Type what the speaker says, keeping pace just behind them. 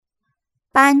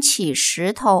搬起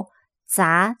石头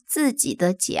砸自己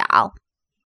的脚。